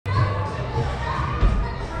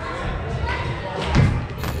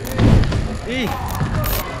parti!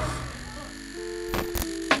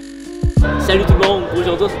 Salut tout le monde,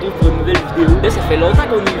 aujourd'hui on se retrouve pour une nouvelle vidéo. Là ça fait longtemps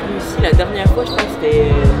qu'on est venu ici, la dernière fois je pense que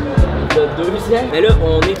c'était il y a 2 ans. Mais là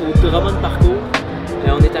on est au Drummond Parkour.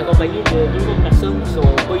 On est accompagné de 2 autres personnes qui sont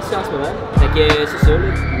pas ici en ce moment. Fait que c'est ça là,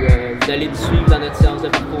 puis, vous allez nous suivre dans notre séance de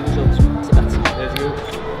parcours aujourd'hui. C'est parti, let's go!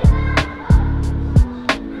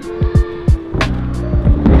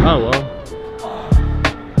 Ah wow!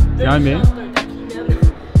 Bien aimé.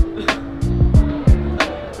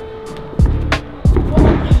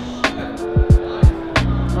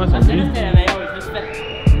 Ah, ça c'était la meilleure, je me suis fait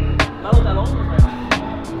mal au talon.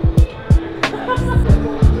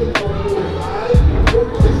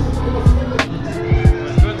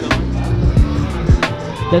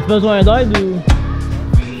 T'as-tu besoin d'aide ou?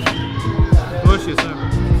 Ouais, je sais ça.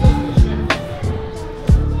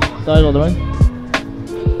 Ça va, genre de même?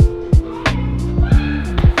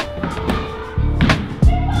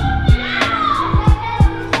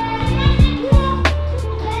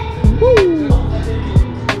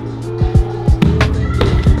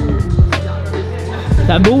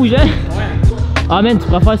 Ça bouge, hein? Ouais. Ah man, tu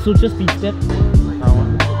préfères Sweatshirt puis petite. Ah ouais.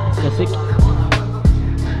 Classique.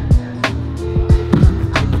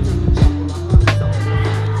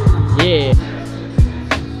 Yeah!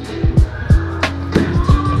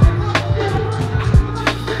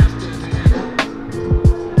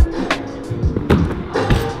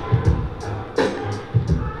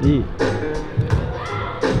 Yeah.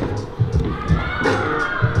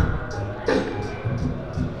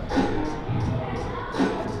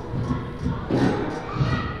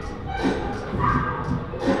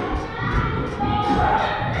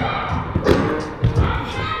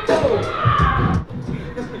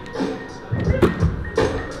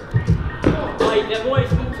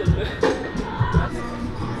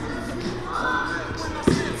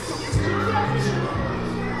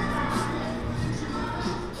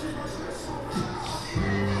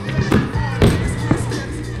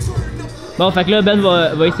 Bon, fait que là, Ben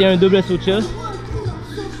va essayer un double Sweatshirt.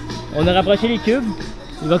 On a rapproché les cubes.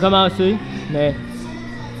 Il va commencer, mais...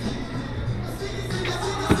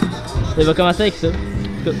 Il va commencer avec ça.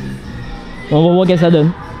 On va voir ce que ça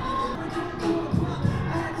donne.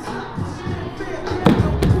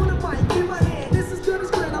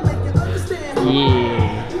 Yeah!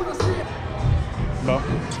 Bon.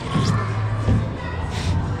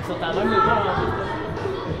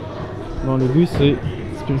 Bon, le but c'est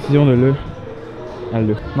précision de là à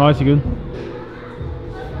là. Ouais, c'est good.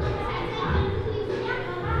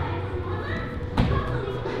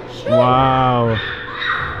 Wow!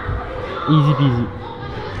 Easy peasy.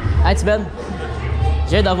 Hey, Ben, je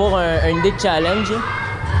viens d'avoir une idée de challenge.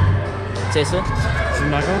 C'est ça? C'est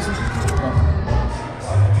une vacances, ça?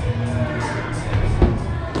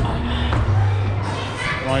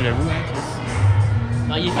 Ouais, j'avoue, hein, Chris.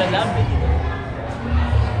 Non, il est faisable.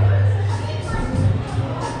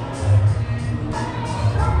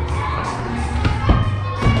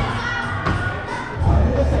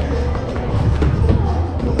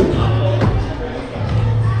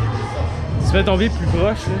 Tu fais tomber plus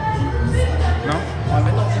proche, là? Non? Ouais,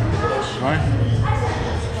 mets ton pied plus proche. Ouais.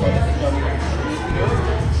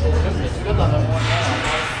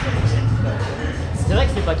 C'est vrai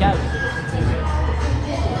que c'est pas calme.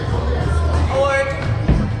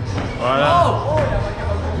 Voilà. Oh!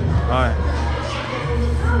 Ouais.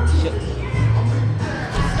 Shit.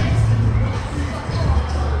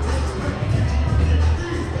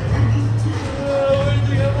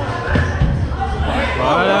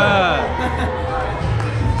 Voilà.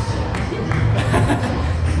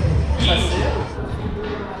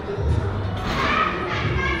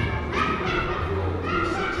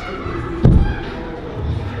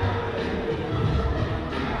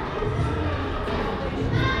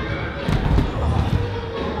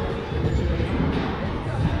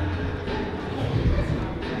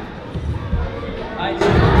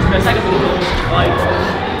 Je me sens comme une grosse stripe.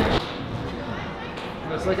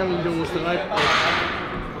 Je me sens comme une grosse stripe.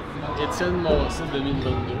 Étienne, mon site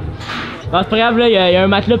 2022. Ah, c'est pas grave, là, il y a un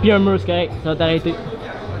matelas puis un mur, c'est correct, ça va t'arrêter.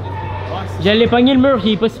 Je l'ai pogné le mur,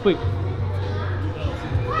 il est pas si peu.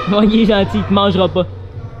 Oh, il est gentil, il te mangera pas.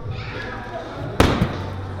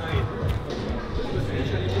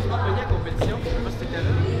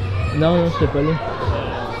 Non, non, j'étais pas là.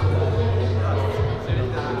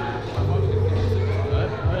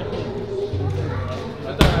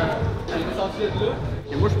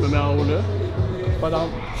 Et moi, je me mets en haut là. Pas dans...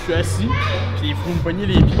 Je suis assis, puis il faut me pogner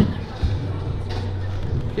les pieds.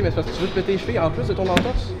 Ok, mais c'est parce que tu veux te péter les chevilles en plus de ton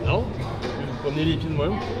entorse? Non, je vais me promener les pieds de moi,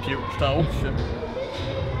 puis je suis en haut, puis je fais.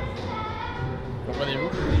 Comprenez-vous?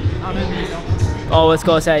 En même temps. On va se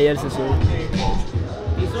casser à elle, c'est sûr.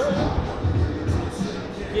 T'es sûr?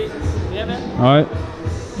 Ok, vraiment? Ouais.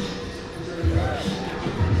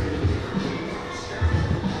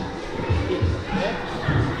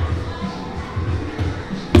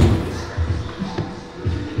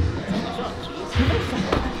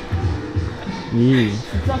 Yeah.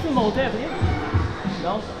 Tu es censé monter après?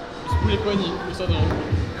 Non? C'est pour les poignées, c'est ça drôle.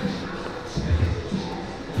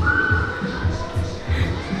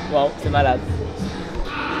 Wow, c'est malade.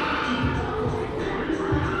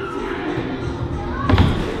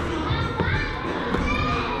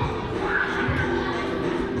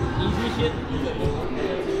 Easy shit.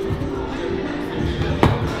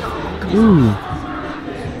 Ouh.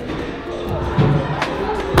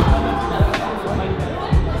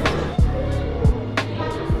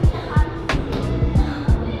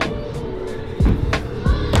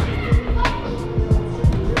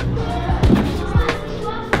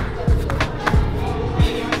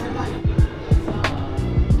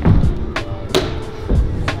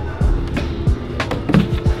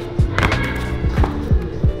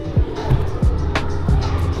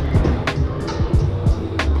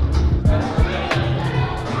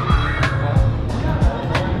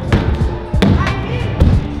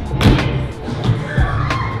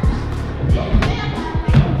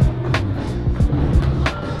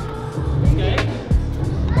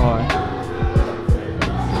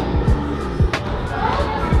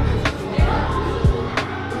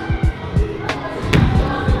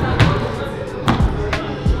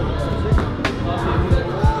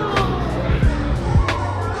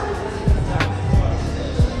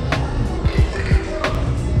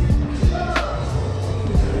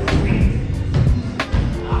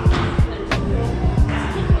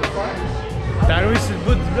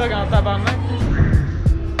 En tabarnak.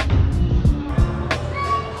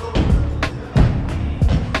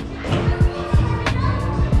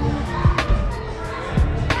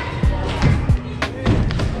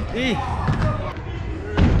 Hi.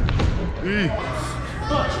 Hi.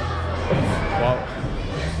 Wow.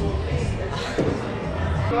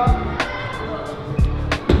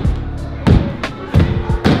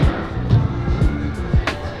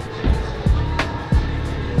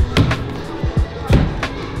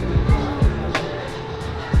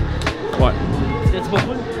 Ouais. C'était pas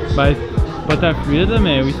cool? Ben, pas tant fluide,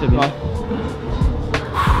 mais oui, c'est bien. Ouais.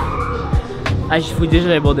 Ah, je fous déjà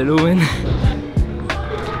les bords de l'eau, man.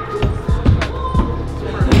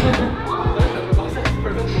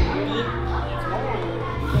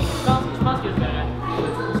 Je pense que je verrai.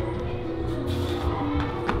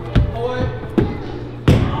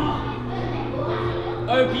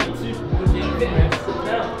 Un pied dessus.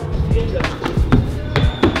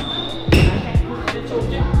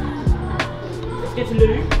 Est-ce que tu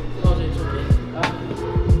l'as eu? Non, j'ai choqué.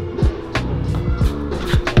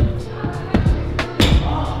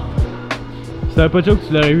 Si t'avais pas de choc,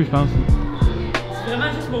 tu l'aurais eu, je pense. C'est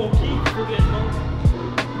vraiment juste mon pied qu'il faut que je monte.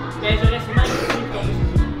 Mais j'aurais sûrement essayé de tomber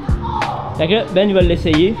sur lui. Fait que Ben, il va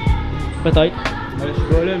l'essayer. Peut-être. Je suis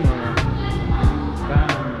pas là, mais.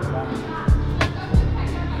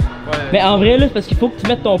 Mais en vrai, là, c'est parce qu'il faut que tu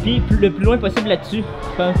mettes ton pied le plus loin possible là-dessus,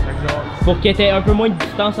 je pense. Pour que tu aies un peu moins de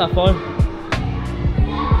distance à faire.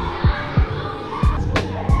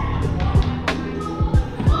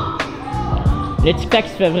 Le tic-tac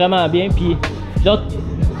se fait vraiment bien, puis genre,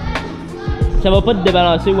 ça va pas te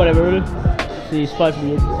débalancer ou whatever, c'est super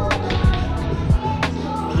fluide.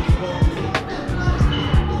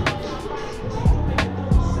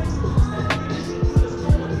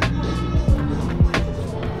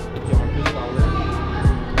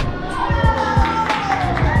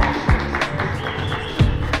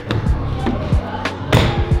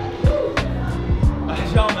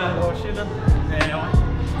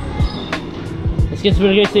 Est-ce que tu veux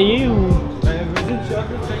le réessayer ou? Ben, vas-y, tu as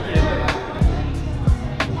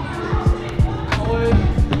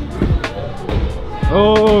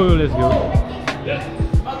Oh, let's go.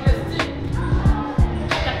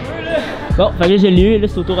 Bon, fallait que je l'ai eu, là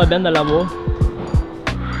c'est au tour à Ben de l'avoir.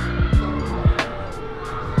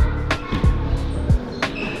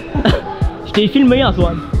 Je t'ai filmé,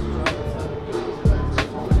 Antoine.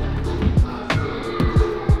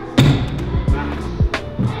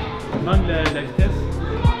 Manque la vitesse.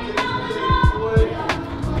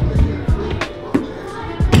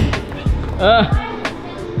 Ah!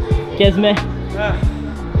 Quasiment. Ah!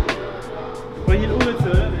 Pas le haut de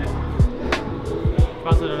ça, là, mais. Je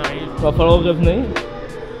pense que ça donne rien. Il va falloir revenir.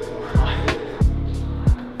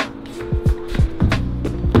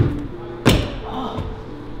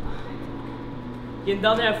 Il y a une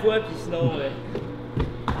dernière fois, puis sinon.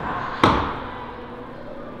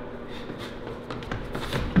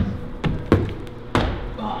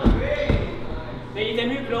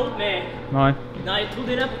 Ouais. Non, il est trop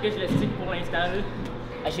d'élan pour que je le stick pour l'instant là.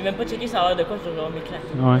 Ah, j'ai même pas checké ça a l'air de quoi, je dois genre m'éclater.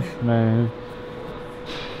 Ouais, ben.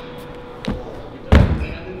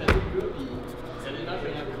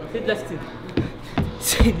 C'est de la style.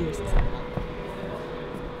 C'est de la style.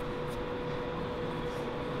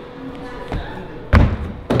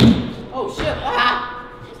 Oh shit! Ah!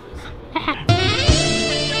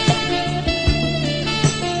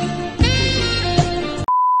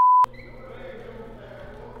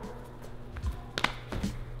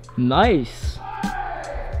 Nice!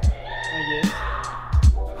 Ok.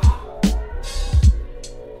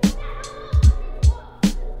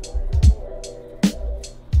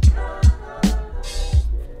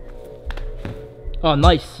 Oh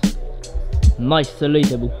nice! Nice, celui-là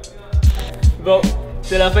était beau. Bon,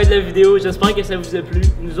 c'est la fin de la vidéo, j'espère que ça vous a plu.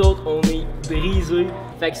 Nous autres, on est brisés.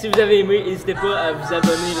 Fait que si vous avez aimé, n'hésitez pas à vous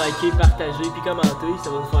abonner, liker, partager, puis commenter,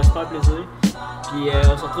 ça va nous faire super plaisir. Puis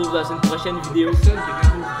on se retrouve dans une prochaine vidéo. Shut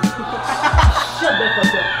the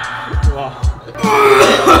fuck up! Wow.